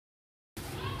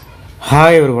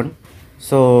Hi everyone.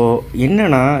 So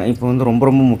என்னென்னா இப்போ வந்து ரொம்ப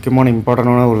முக்கியமான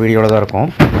இம்பார்ட்டண்டான ஒரு வீடியோவில் தான் இருக்கும்.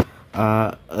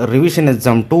 ரிவிஷன்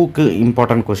எக்ஸாம் 2க்கு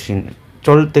important question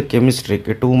 12th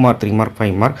கெமிஸ்ட்ரிக்கு 2 mark 3 mark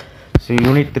 5 mark. So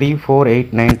unit 3, 4, 8,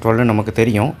 9, 12 நமக்கு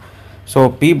தெரியும். ஸோ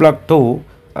பி பிளாக் 2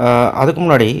 அதுக்கு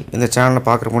முன்னாடி இந்த சேனலை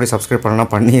பார்க்குற முன்னாடி சப்ஸ்கிரைப்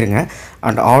பண்ணலாம் பண்ணிடுங்க.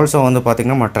 அண்ட் ஆல்சோ வந்து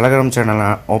பார்த்திங்கன்னா நம்ம டெலகிராம் சேனலை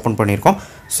ஓப்பன் பண்ணியிருக்கோம்.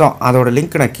 ஸோ அதோடய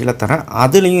லிங்க் நான் கீழே தரேன்.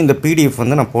 அதுலேயும் இந்த பிடிஎஃப்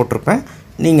வந்து நான் போட்டிருப்பேன்,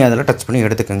 நீங்கள் அதில் டச் பண்ணி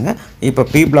எடுத்துக்கோங்க. இப்போ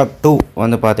பி பிளாக் 2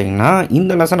 வந்து பார்த்திங்கன்னா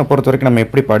இந்த லெசனை பொறுத்த வரைக்கும் நம்ம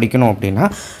எப்படி படிக்கணும் அப்படின்னா,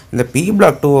 இந்த பி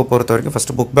பிளாக் 2வை பொறுத்த வரைக்கும்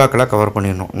ஃபஸ்ட்டு புக் பேக்கெல்லாம் கவர்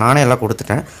பண்ணிடணும். நானே எல்லாம்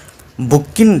கொடுத்துட்டேன்.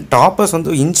 புக்கின் டாப்பர்ஸ்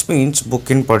வந்து இன்ச் பை இன்ச்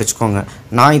புக்கின் படிச்சுக்கோங்க.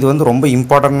 நான் இது வந்து ரொம்ப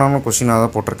இம்பார்ட்டண்டான கொஸ்டினாக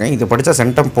தான் போட்டிருக்கேன். இது படித்தா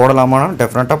சென்டம் போடலாமான்னா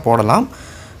டெஃபினட்டாக போடலாம்.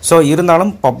 ஸோ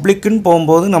இருந்தாலும் பப்ளிக்குன்னு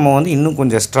போகும்போது நம்ம வந்து இன்னும்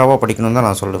கொஞ்சம் எக்ஸ்ட்ராவாக படிக்கணும்னு தான்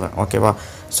நான் சொல்லுவேன். ஓகேவா?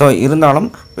 ஸோ இருந்தாலும்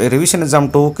ரிவிஷன் எக்ஸாம்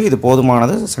 2க்கு இது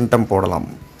போதுமானது, சென்டம் போடலாம்.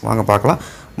 வாங்க பார்க்கலாம்.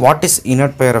 வாட் இஸ்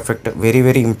இனட் பெயர் எஃபெக்ட்?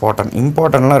 வெரி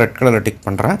இம்பார்ட்டன்ட்லாம் ரெட் கலரில் டிக்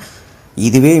பண்ணுறேன்.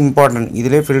 இதுவே இம்பார்ட்டன்ட்.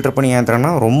 இதிலே ஃபில்டர் பண்ணி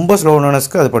ஏற்றுறேன்னா ரொம்ப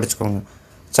ஸ்லோனஸ்க்கு அது படிச்சுக்கோங்க.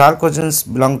 சார்கோஜன்ஸ்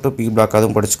பிலாங் டு பி பிளாக்,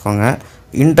 அதுவும் படிச்சுக்கோங்க.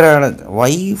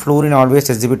 வை fluorine always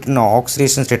exhibit in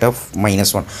oxidation state of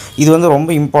 -1. இது வந்து ரொம்ப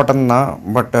இம்பார்ட்டன்ட் தான்,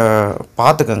 பட்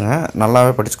பார்த்துக்கோங்க,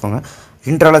 நல்லாவே படிச்சுக்கோங்க.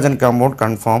 இன்ட்ராலஜன் compound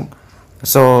confirm.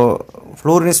 So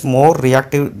fluorine is more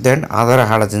reactive then other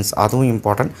halogens, அதுவும்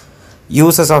important.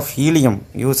 Uses of helium,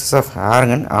 uses of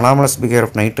organ, anomalous behaviour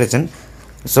of nitrogen.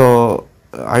 So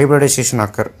hybridisation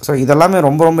occur. So இதெல்லாமே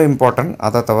ரொம்ப இம்பார்ட்டன்ட்.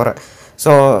 அதை தவிர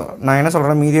ஸோ நான் என்ன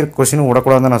சொல்கிறேன், மீதி கொஸ்டின்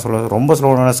விடக்கூடாதுன்னு தான் நான் சொல்லுவேன். ரொம்ப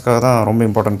ஸ்லோனஸ்க்காக தான் ரொம்ப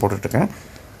இம்பார்ட்டன்ட் போட்டுட்ருக்கேன்.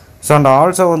 ஸோ அண்ட்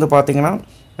ஆல்சோ வந்து பார்த்திங்கன்னா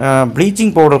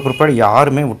ப்ளீச்சிங் பவுடர் ப்ரிப்பேர்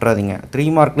யாருமே விட்டுறாதீங்க. 3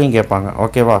 மார்க்லேயும் கேட்பாங்க.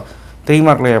 ஓகேவா? 3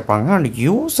 மார்க்கில் கேட்பாங்க. அண்ட்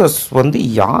யூசஸ் வந்து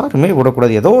யாருமே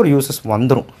விடக்கூடாது. ஏதோ ஒரு யூசஸ்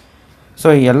வந்துடும்.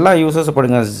 ஸோ எல்லா யூசஸும்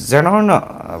படிங்க. ஜெனான்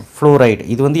ஃப்ளூரைடு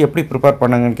இது வந்து எப்படி ப்ரிப்பேர்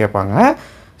பண்ணுங்கன்னு கேட்பாங்க.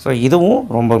 ஸோ இதுவும்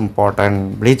ரொம்ப இம்பார்ட்டன்ட்.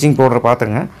 ப்ளீச்சிங் பவுடர்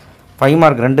பார்த்துங்க. 5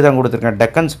 மார்க் 2 தான் கொடுத்துருக்கேன்.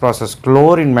 டெக்கன்ஸ் ப்ராசஸ்,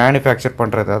 குளோரின் மேனுஃபேக்சர்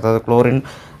பண்ணுறது, அதாவது குளோரின்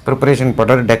ப்ரிப்பரேஷன்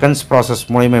பண்ணுறது, டெக்கன்ஸ் ப்ராசஸ்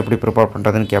மூலிமா எப்படி ப்ரிப்பேர்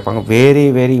பண்ணுறதுன்னு கேட்பாங்க.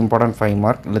 Very important. 5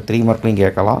 மார்க் இல்லை 3 மார்க்லையும்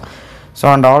கேட்கலாம். So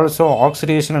and also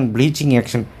oxidation and bleaching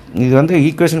action, இது வந்து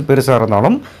ஈக்குவேஷன் பெருசாக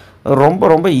இருந்தாலும்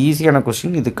ரொம்ப ஈஸியான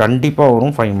கொஸ்டின். இது கண்டிப்பாக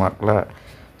வரும் 5 மார்க்கில்.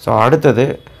 ஸோ அடுத்தது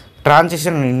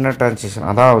டிரான்சிஷன் அண்ட் இன்னர் டிரான்சிஷன்,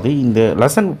 அதாவது இந்த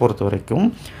லெசன் பொறுத்த வரைக்கும்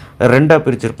 2ஆக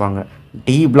பிரிச்சுருப்பாங்க,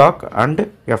 D black and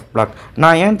F block.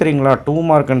 நான் ஏன் தெரியுங்களா 2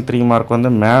 மார்க் அண்ட் 3 மார்க் வந்து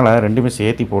மேலே ரெண்டுமே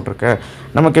சேர்த்தி போட்டிருக்கேன்.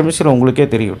 நம்ம கெமிஸ்ட்ரியில் உங்களுக்கே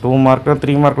தெரியும், 2 மார்க்கில்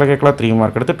 3 மார்க்கில் கேட்கலாம், 3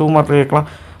 மார்க் எடுத்து 2 மார்க்கில் கேட்கலாம்,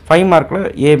 5 மார்க்கில்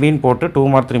ஏபின்னு போட்டு 2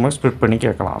 மார்க் 3 மார்க் ஸ்ப்ளிட் பண்ணி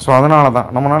கேட்கலாம். ஸோ அதனால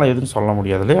தான் நம்மளால் எதுவும் சொல்ல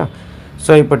முடியாது இல்லையா?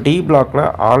 ஸோ இப்போ டி பிளாக்கில்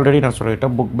ஆல்ரெடி நான்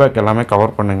சொல்லிவிட்டேன், புக் பேக் எல்லாமே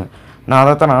கவர் பண்ணுங்கள். நான்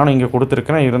அதை தான் நானும் இங்கே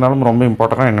கொடுத்துருக்கேன். இருந்தாலும் ரொம்ப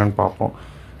இம்பார்ட்டண்ட்டாக என்னென்னு பார்ப்போம்.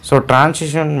 So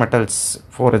transition metals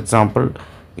for example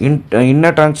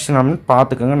inner transition அப்படின்னு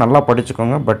பார்த்துக்கோங்க, நல்லா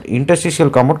படிச்சுக்கோங்க. But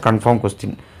interstitial compound confirm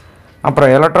question.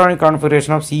 அப்புறம் electronic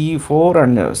configuration of Fe4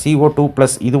 and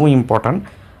CO2+, இதுவும் important.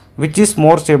 Which is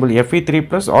more stable,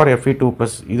 Fe3+ R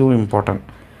Fe2+, இதுவும் இம்பார்ட்டன்ட்.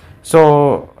 ஸோ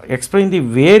எக்ஸ்பிளைன் தி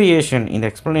வேரியேஷன். இந்த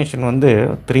எக்ஸ்ப்ளனேஷன் வந்து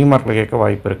 3 மார்க்கில் கேட்க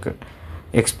வாய்ப்பு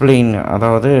இருக்குது.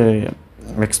 அதாவது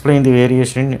எக்ஸ்பிளைன் தி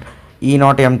variation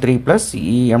E0M3+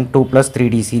 EM2+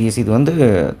 3D series, இது வந்து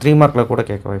 3 மார்க்கில் கூட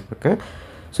கேட்க வாய்ப்பு இருக்குது.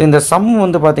 ஸோ இந்த சம்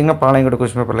வந்து பார்த்திங்கன்னா பாளையங்கோட்டை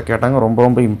கொஸ்டின் பேப்பரில் கேட்டாங்க.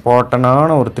 ரொம்ப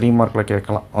இம்பார்ட்டண்டான ஒரு 3 மார்க்கில்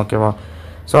கேட்கலாம். ஓகேவா?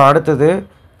 ஸோ அடுத்தது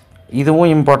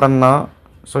இதுவும் இம்பார்ட்டன்ட் தான்.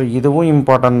 ஸோ இதுவும்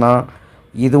இம்பார்ட்டன்ட் தான்.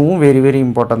 இதுவும் வெரி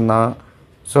இம்பார்ட்டன்ட் தான்.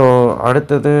 ஸோ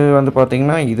அடுத்தது வந்து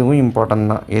பார்த்திங்கன்னா இதுவும்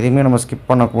இம்பார்ட்டன்ட் தான். எதுவுமே நம்ம ஸ்கிப்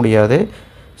பண்ண முடியாது.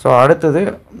 ஸோ அடுத்தது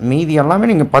மீதி எல்லாமே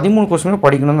நீங்கள் 13 கொஸ்டினுமே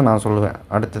படிக்கணும்னு நான் சொல்லுவேன்.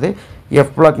 அடுத்தது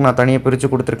எஃப் பிளாக் நான் தனியாக பிரித்து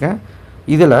கொடுத்துருக்கேன்.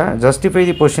 இதில் justify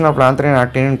the position of லாந்த்ரைன்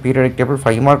actin periodic table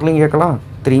 5 மார்க்லையும் கேட்கலாம்,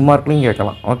 3 மார்க்லையும்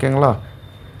கேட்கலாம். ஓகேங்களா?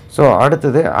 ஸோ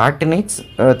அடுத்தது ஆக்டினைட்ஸ்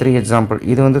 3 எக்ஸாம்பிள்,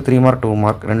 இது வந்து 3 மார்க் 2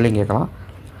 மார்க் ரெண்டுலையும் கேட்கலாம்.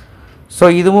 ஸோ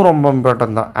இதுவும் ரொம்ப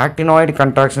இம்பார்ட்டன்ட் தான். Actinoid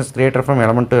contractions creator from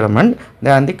element to element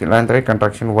than the லாந்த்ரைட்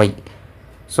contraction Y.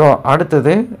 So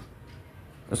அடுத்தது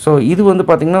இது வந்து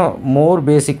பார்த்திங்கன்னா மோர்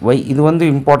பேசிக் ஒய், இது வந்து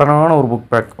இம்பார்ட்டண்டான ஒரு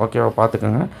புக் பேக். ஓகேவா?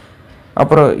 பார்த்துக்கோங்க.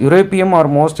 அப்புறம் europium R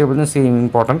most stable same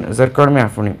important. ஜெர்கானியம்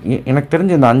ஆஃபோனியம், எனக்கு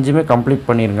தெரிஞ்சு இந்த 5மே கம்ப்ளீட்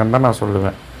பண்ணியிருங்கன்னு தான் நான்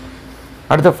சொல்லுவேன்.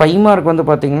 அடுத்த 5 மார்க் வந்து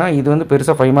பார்த்திங்கன்னா இது வந்து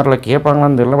பெருசாக 5 மார்க்கில்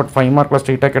கேட்பாங்களான்னு தெரியல. பட் 5 மார்க்கில்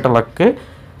ஸ்ட்ரெயிட்டாக கேட்ட லக்கு.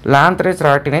 லாந்த்ரைட்ஸ்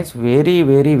actinides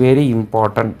very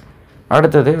important.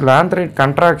 அடுத்தது லாந்த்ரைட்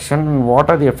contraction,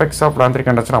 what are the effects of லாந்த்ரைட்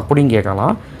contraction அப்படின்னு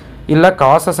கேட்கலாம். இல்லை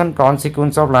காசஸ் அண்ட்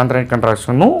கான்சிக்வன்ஸ் ஆஃப் லாந்த்ரைட்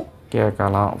கன்ட்ராக்ஷனும்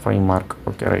கேட்கலாம். 5 mark.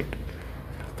 Okay, right.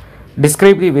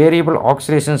 Describe the variable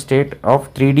oxidation state of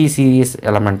 3D series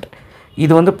element,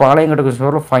 இது வந்து பாளையங்கோட்டை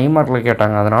கொஸ்டின் 5 மார்க்கில்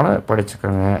கேட்டாங்க. அதனால்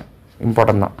படிச்சுக்கோங்க,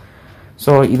 இம்பார்ட்டன்ட் தான்.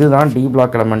 ஸோ இதுதான் டி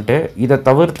பிளாக் எலமெண்ட்டு. இதை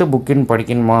தவிர்த்து புக்கின்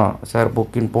படிக்கணுமா சார்,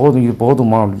 புக்கின் போதும், இது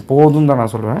போதுமா அப்படின்னு போதும் தான்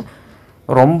நான் சொல்லுவேன்.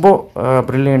 ரொம்ப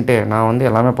ப்ரில்லியண்ட்டு நான் வந்து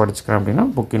எல்லாமே படிச்சுக்கிறேன் அப்படின்னா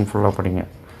புக்கின் ஃபுல்லாக படிங்க.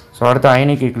 ஸோ அடுத்து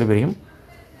ionic equilibrium,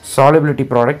 solubility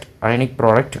product, ionic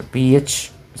product, pH.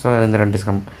 So இந்த 2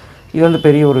 சம். இது வந்து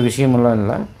பெரிய ஒரு விஷயமெல்லாம்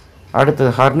இல்லை. அடுத்தது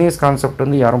ஹர்னியஸ் கான்செப்ட்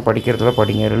வந்து யாரும் படிக்கிறதுல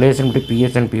படிங்க. Relation between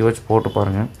pH and pH போட்டு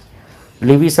பாருங்கள்.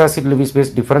 லிவிஸ் ஆசிட் லிவிஸ்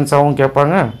பேஸ் டிஃப்ரென்ஸாகவும்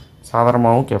கேட்பாங்க,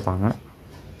 சாதாரணமாகவும் கேட்பாங்க.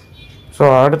 ஸோ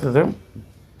அடுத்தது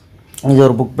இது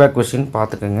ஒரு புக் பேக் கொஸ்டின்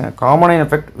பார்த்துக்கோங்க. Common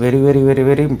effect very very very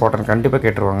very important, கண்டிப்பாக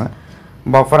கேட்டுருவாங்க.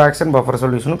 பஃபர் ஆக்ஷன் பஃபர்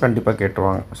சொல்யூஷனும் கண்டிப்பாக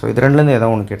கேட்டுருவாங்க. ஸோ இது ரெண்டுலேருந்து ஏதோ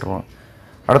ஒன்று கேட்டுருவாங்க.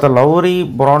 அடுத்த லவ்ரி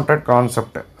ப்ராண்டட்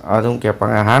கான்செப்ட் அதுவும்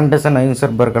கேட்பாங்க. ஹேண்டர்சன்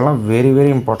ஐன்சர்பர்க்கெல்லாம் வெரி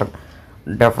வெரி இம்பார்ட்டன்ட்,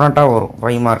 டெஃபினட்டாக வரும்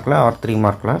 5 மார்க்கில் ஆர் 3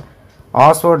 மார்க்கில்.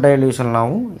 ஆஸ்வர்ட்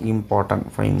டைல்யூஷன்லாவும் இம்பார்ட்டன்ட்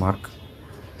 5 மார்க்.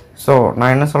 ஸோ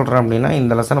நான் என்ன சொல்கிறேன் அப்படின்னா,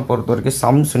 இந்த லெசனை பொறுத்த வரைக்கும்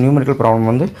சம்ஸ் நியூமெரிக்கல் ப்ராப்ளம்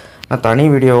வந்து நான் தனி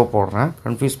வீடியோவை போடுறேன்,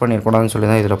 கன்ஃபியூஸ் பண்ணியிருக்கூடாதுன்னு சொல்லி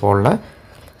தான் இதில் போடல.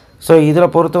 ஸோ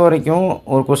இதில் பொறுத்த வரைக்கும்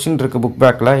ஒரு கொஸ்டின் இருக்குது புக்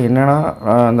பேக்கில். என்னென்னா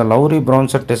அந்த லவ்ரி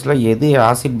ப்ரான்சட் டெஸ்ட்டில் எது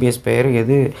ஆசிட் பேஸ் பேர்,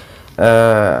 எது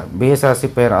பேஸ்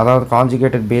ஆசிட் பேர், அதாவது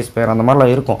கான்ஜுகேட்டட் பேஸ் பேர், அந்த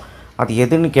மாதிரிலாம் இருக்கும். அது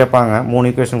எதுன்னு கேட்பாங்க. 3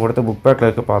 ஈக்குவேஷன் கொடுத்து புக் பேக்கில்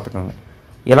இருக்க பார்த்துக்கோங்க.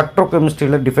 Electro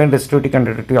கெமிஸ்ட்ரியில் define ரெசிடிவிட்டி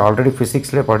conductivity already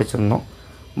ஃபிசிக்ஸ்லேயே படிச்சிருந்தோம்.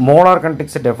 Molar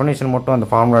conducts definition மட்டும் அந்த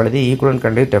ஃபார்முலா எழுதி, ஈக்குவலன்ட்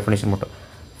கண்டெக்ஸ் டெஃபினேஷன் மட்டும்.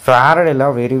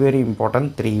 ஃபேரடேலாம் very very important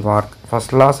 3 mark.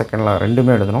 First law second law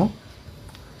ரெண்டுமே எழுதணும்.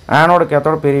 ஆனோட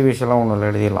கேத்தோட பெரிய விஷயம்லாம் ஒன்றும்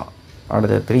எழுதிடலாம்.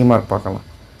 அடுத்து 3 மார்க் பார்க்கலாம்.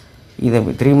 இது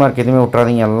 3 மார்க் எதுவுமே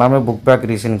விட்றாதீங்க, எல்லாமே புக் பேக்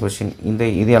ரீசன் கொஸ்டின்.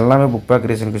 இது எல்லாமே புக் பேக்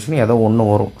ரீசன் கொஸ்டின். ஏதோ ஒன்று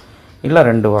வரும், இல்லை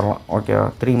 2 வரலாம். ஓகேவா?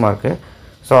 3 மார்க்கு.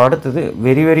 ஸோ அடுத்தது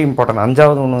வெரி வெரி இம்பார்ட்டன்ட்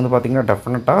 5வது ஒன்று வந்து பார்த்திங்கன்னா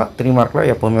டெஃபினட்டாக 3 மார்க்கில்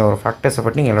எப்போவுமே ஒரு factors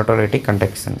affecting electrolytic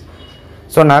conduction.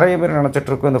 So நிறைய பேர்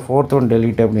நினச்சிட்ருக்கோம் இந்த 4th ஒன்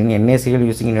டெலிட் அப்படின்னு. NaCl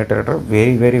using இனேட்டர்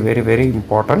very very very very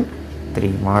important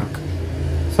 3 mark.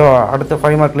 So அடுத்த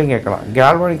 5 மார்க்லையும் கேட்கலாம்.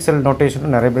 கேல்வானிக் செல்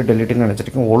நோட்டேஷனும் நிறைய பேர் டெலிட்டுன்னு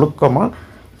நினச்சிருக்கோம். ஒழுக்கமாக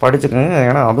படிச்சுக்கோங்க,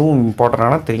 ஏன்னா அதுவும்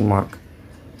இம்பார்ட்டண்டான 3 மார்க்.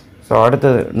 ஸோ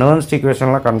அடுத்தது நர்ன்ஸ்ட்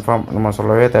ஈக்குவேஷன்லாம் கன்ஃபார்ம், நம்ம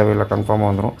சொல்லவே தேவையில்லை, கன்ஃபார்மாக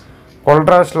வந்துடும்.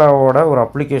 கொல்ட்ராஸ்லாவோட ஒரு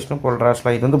அப்ளிகேஷனும்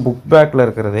கொல்ட்ராஸ்லா, இது வந்து புக் பேக்கில்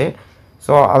இருக்கிறது.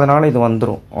 ஸோ அதனால் இது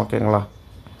வந்துடும். ஓகேங்களா?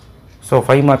 ஸோ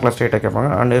 5 மார்க்கில் ஸ்ட்ரெயிட்டாக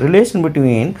கேட்பாங்க. And relation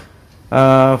between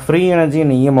free energy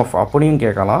and EMF அப்படியும்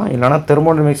கேட்கலாம். இல்லைனா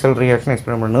தெர்மோடைனமிக் செல் ரியாக்ஷன்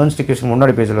எக்ஸ்பிளைன் பண்ண நர்ன்ஸ்ட் ஈக்குவேஷன்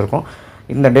முன்னாடி பேஜில் இருக்கும்.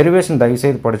 இந்த டெரிவேஷன்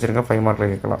தயவுசெய்து படிச்சிருங்க, 5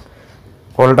 மார்க்கில் கேட்கலாம்.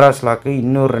 கொல்ட்ராஸ்லாக்கு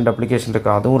இன்னொரு 2 அப்ளிகேஷன்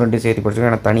இருக்குது, அதுவும் 2 சேர்த்து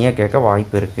படிச்சிருக்கேன், எனக்கு தனியாக கேட்க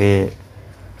வாய்ப்பு இருக்குது.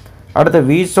 அடுத்த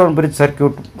வீட்ஸ்டோன் பிரிட்ஜ்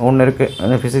சர்க்கியூட் ஒன்று இருக்குது,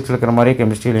 அந்த ஃபிசிக்ஸில் இருக்கிற மாதிரியே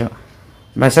கெமிஸ்ட்ரிலையும்.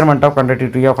 Measurement of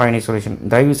conductivity of ionic solution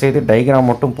தயவுசெய்து டைக்ராம்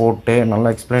மட்டும் போட்டு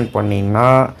நல்லா எக்ஸ்பிளைன் பண்ணிங்கன்னா,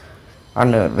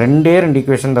 அண்ட் 2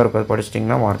 ஈக்குவேஷன் தான் இருக்குது, அது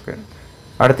படிச்சிட்டிங்கன்னா மார்க்கு.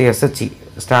 அடுத்து SHE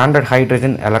standard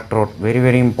hydrogen electrode very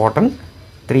very important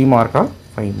 3 மார்க்கா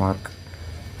 5 mark.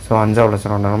 So 5வது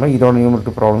லெசன் ஒன்று. இதோட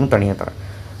நியூமெரிக்கல் ப்ராப்ளமும் தனியாக தரேன்.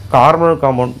 கார்பன்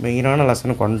காம்பவுண்ட் மெயினான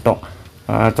லெசனுக்கு வந்துட்டோம்.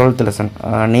 12th lesson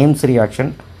names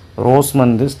reaction,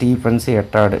 ரோஸ்மந்து, Stephen's,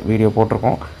 எட்டாடு video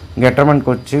போட்டிருக்கோம். கெட்டர்மன்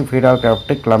கொச்சு, ஃபீடால்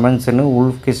craft, கிளமென்சனு,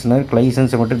 wolf கிஸ்னர்,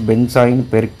 கிளைசன்ஸ் meted, benzoin,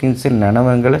 பெர்கின்ஸு,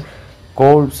 நனவங்கள்,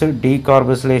 கோல்ப்ஸு,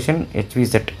 டீகார்பசிலேஷன்,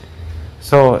 HVZ.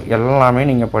 So எல்லாமே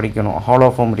நீங்கள் படிக்கணும்.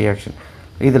 Haloform reaction.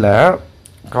 இதில்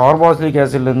கார்பாக்சிலிக்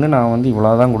ஆசிட்லேருந்து நான் வந்து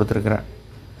இவ்வளோ தான் கொடுத்துருக்குறேன்.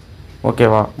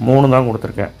 ஓகேவா? 3 தான்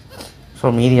கொடுத்துருக்கேன்.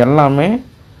 ஸோ மீதி எல்லாமே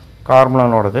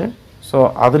கார்பனாலோடது. ஸோ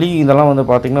அதுலேயும் இதெல்லாம் வந்து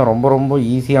பார்த்திங்கன்னா ரொம்ப ரொம்ப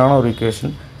ஈஸியான ஒரு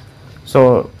ஈக்குவேஷன். ஸோ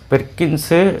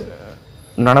பெர்கின்ஸு,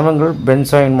 நனவங்கள்,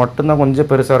 பென்சாயின் மட்டும்தான் கொஞ்சம்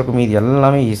பெருசாக இருக்கும், மீதி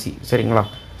எல்லாமே ஈஸி. சரிங்களா?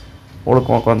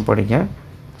 ஒழுக்கம் உட்காந்து படிங்க.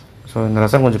 ஸோ இந்த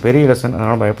லெசன் கொஞ்சம் பெரிய லெசன்,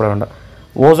 அதனால் பயப்பட வேண்டாம்.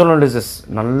 ஓசோனோலிசிஸ்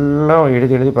நல்லா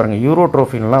எழுதி பாருங்கள்.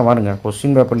 யூரோட்ரோஃபின்லாம் பாருங்கள்,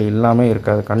 கொஸ்டின் பேப்பரில் எல்லாமே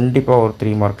இருக்காது, கண்டிப்பாக ஒரு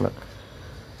 3 மார்க்கில்.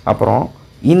 அப்புறம்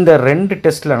இந்த 2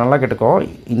 டெஸ்ட்டில் நல்லா கேட்டுக்கோ,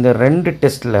 இந்த 2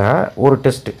 டெஸ்ட்டில் ஒரு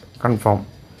டெஸ்ட்டு கன்ஃபார்ம்,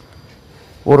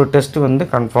 ஒரு டெஸ்ட்டு வந்து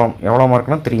கன்ஃபார்ம். எவ்வளோ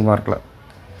மார்க்னால் 3 மார்க்கில்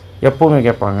எப்போவுமே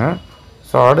கேட்பாங்க.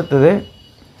 ஸோ அடுத்தது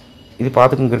இது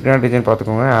பார்த்துக்கோங்க, கிரிக்கெட் டிசைன்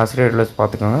பார்த்துக்கோங்க, ஆசிரியர்லஸ்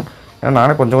பார்த்துக்கோங்க. ஏன்னா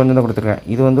நானே கொஞ்சம் தான் கொடுத்துருக்கேன்.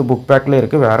 இது வந்து புக் பேக்கில்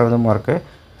இருக்குது, வேறு விதமாக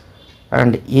இருக்குது.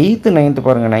 அண்ட் 8th 9th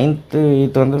பாருங்கள், 9th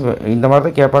 8th வந்து இந்த மாதிரி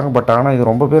தான் கேட்பாங்க. பட் ஆனால் இது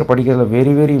ரொம்ப பேர் படிக்கிறதுல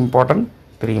very very important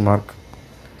 3 mark.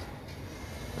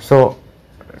 So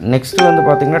next வந்து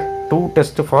பார்த்திங்கன்னா 2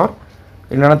 டெஸ்ட்டு ஃபார்,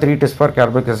 இல்லைனா 3 டெஸ்ட் ஃபார்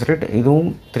கார்பாக்சிலிக் ஆசிட். இதுவும்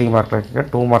 3 மார்க்கில் கேட்க,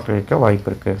 2 மார்க்கில் கேட்க வாய்ப்பு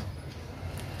இருக்குது.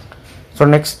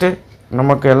 ஸோ நெக்ஸ்ட்டு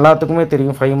நமக்கு எல்லாத்துக்குமே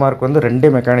தெரியும் 5 மார்க் வந்து 2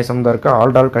 மெக்கானிசம் தான் இருக்குது.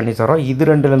 ஆல்டால் கண்டிசாரம், இது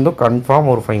 2லேருந்தும்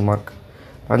கன்ஃபார்ம் ஒரு 5 மார்க்.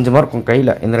 5 மார்க் உங்கள்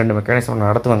கையில் இந்த 2 மெக்கானிசம்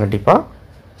நடத்துவாங்க கண்டிப்பாக.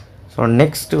 ஸோ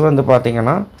நெக்ஸ்ட்டு வந்து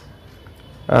பார்த்திங்கன்னா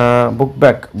புக்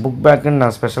பேக்குன்னு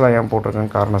நான் ஸ்பெஷலாக ஏன்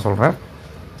போட்டிருக்கேன்னு காரணம் சொல்கிறேன்.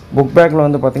 புக் பேக்கில்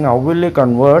வந்து பார்த்திங்கன்னா how will you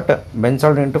convert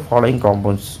benzaldehyde into following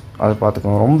compounds, அது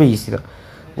பார்த்துக்கோங்க, ரொம்ப ஈஸி தான்.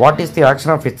 What is the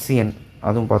action of HCN,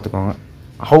 அதுவும் பார்த்துக்கோங்க.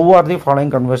 how are the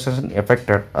following conversion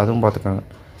affected, அதுவும் பார்த்துக்கோங்க.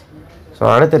 ஸோ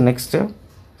அடுத்து next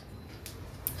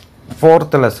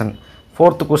 4th lesson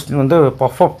 4th question வந்து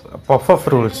பஃப்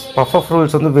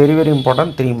ரூல்ஸ் வந்து very very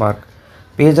important 3 mark.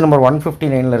 Page number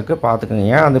 159 இருக்குது, பார்த்துக்கோங்க.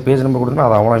 ஏன் அந்த பேஜ் நம்பர் கொடுத்தா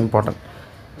அது அவ்வளோ இம்பார்ட்டன்ட்.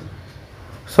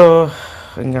 ஸோ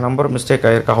இங்கே நம்பர் மிஸ்டேக்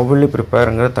ஆகிருக்கு. ஹவ் வில் யூ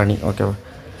ப்ரிப்பேருங்கிறது தனி. ஓகேவா?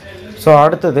 ஸோ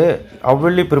அடுத்தது ஹவ்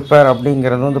வில் யூ ப்ரிப்பேர்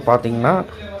அப்படிங்கிறது வந்து பார்த்திங்கன்னா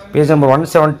பேஜ் நம்பர்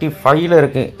 175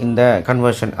 இருக்குது இந்த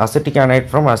conversion acetic ஆனைட்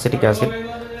from acetic acid.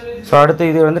 So அடுத்து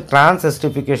இது வந்து ட்ரான்ஸ்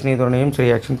எஸ்டிஃபிகேஷன், இதோட நேம்ஸ்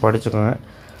ரியாக்ஷன் படிச்சுக்கோங்க.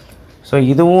 ஸோ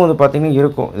இதுவும் வந்து பார்த்திங்கன்னா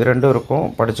இருக்கும், இது ரெண்டும் இருக்கும்,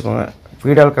 படிச்சுக்கோங்க.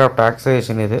 ஃபீடால் கிராஃப்ட்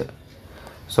ஆக்சிடேஷன் இது.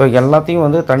 ஸோ எல்லாத்தையும்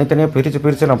வந்து தனித்தனியாக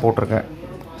பிரித்து நான் போட்டிருக்கேன்.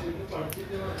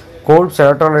 Gold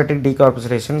electrolytic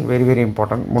டீகார்போசிலேஷன் very very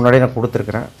important, முன்னாடியே நான்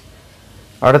கொடுத்துருக்குறேன்.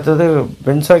 அடுத்தது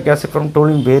benzoic acid from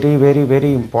டோலின் very very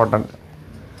very important.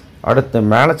 அடுத்து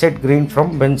மேலசைட் கிரீன்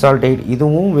ஃப்ரம் பென்சால்டைட்,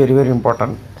 இதுவும் வெரி வெரி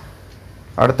இம்பார்ட்டன்ட்.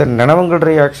 அடுத்து நினவங்கல்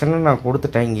ரியாக்ஷன் நான்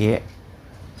கொடுத்துட்டேன் இங்கேயே.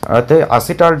 அடுத்து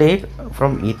அசிட்டால்டைட்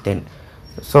ஃப்ரம் ஈத்தேன்.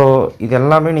 ஸோ இது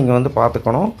எல்லாமே நீங்கள் வந்து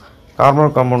பார்த்துக்கணும்.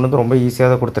 கார்பன் காம்பவுண்ட் வந்து ரொம்ப ஈஸியாக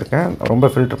தான் கொடுத்துருக்கேன், ரொம்ப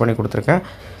ஃபில்டர் பண்ணி கொடுத்துருக்கேன்.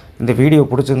 இந்த வீடியோ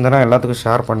பிடிச்சிருந்தேன்னா எல்லாத்துக்கும்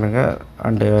ஷேர் பண்ணுங்கள்.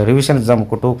 அண்டு ரிவிஷன்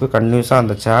எக்ஸாமுக்கு 2க்கு கன்டினியூஸாக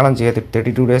அந்த சேலஞ்ச்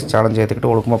 32 டேஸ் சேலஞ்ச்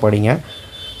ஏற்றுக்கிட்டு ஒழுக்கமாக படிங்க.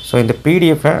 ஸோ இந்த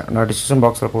பிடிஎஃபை நான் டிஸ்கிரிப்ஷன்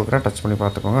பாக்ஸில் கொடுக்குறேன், டச் பண்ணி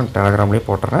பார்த்துக்கோங்க. டெலகிராம்லேயே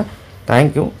போட்டுறேன்.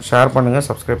 தேங்க்யூ. ஷேர் பண்ணுங்கள்,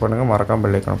 சப்ஸ்கிரைப் பண்ணுங்கள், மறக்காமல்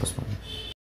பெல் ஐக்கானை ப்ரெஸ் பண்ணுங்கள்.